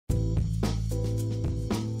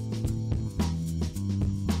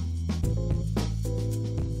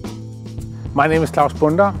My name is Klaus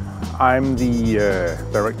Bondam. I'm the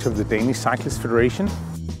director of the Danish Cyclist Fereration.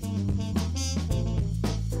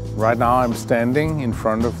 Right now I'm standing in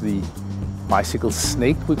front of the bicycle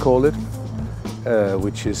snake, we call it,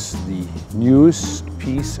 which is the newest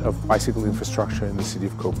piece of bicycle infrastructure in the city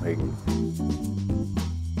of Copenhagen.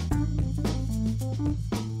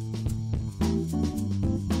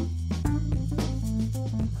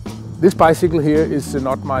 This bicycle here is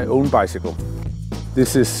not my own bicycle.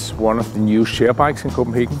 This is one of the new share bikes in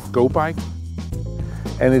Copenhagen, gobike.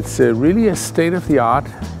 And it's really a state-of-the-art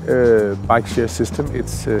bike share system.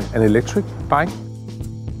 It's an electric bike.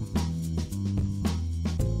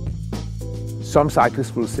 Some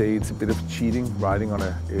cyclists will say it's a bit of cheating riding on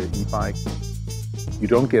an e-bike. You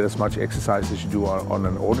don't get as much exercise as you do on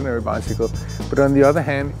an ordinary bicycle. But on the other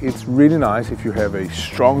hand, it's really nice if you have a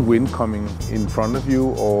strong wind coming in front of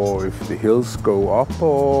you, or if the hills go up,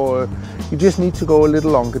 or you just need to go a little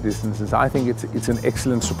longer distances. I think it's an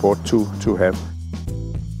excellent support to have.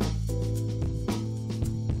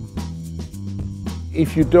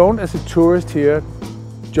 If you don't, as a tourist here,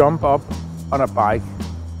 jump up on a bike,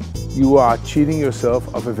 you are cheating yourself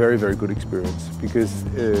of a very, very good experience, because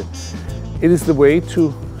it is the way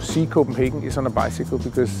to see Copenhagen is on a bicycle,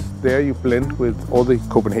 because there you blend with all the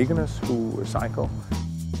Copenhageners who cycle.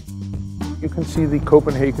 You can see the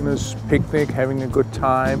Copenhageners picnic, having a good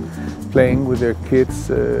time, playing with their kids,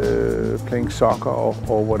 playing soccer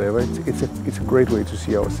or whatever. It's a great way to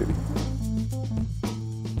see our city.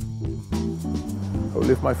 I'll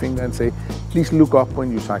lift my finger and say, please look up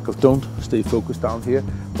when you cycle. Don't stay focused down here,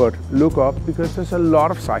 but look up, because there's a lot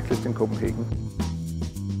of cyclists in Copenhagen.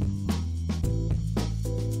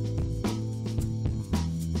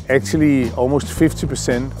 Actually, almost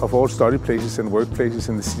 50% of all study places and workplaces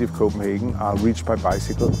in the city of Copenhagen are reached by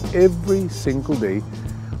bicycle every single day.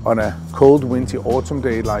 On a cold, windy autumn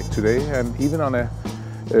day like today, and even on a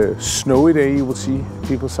snowy day, you will see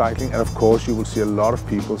people cycling. And of course, you will see a lot of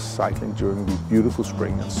people cycling during the beautiful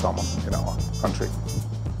spring and summer in our country.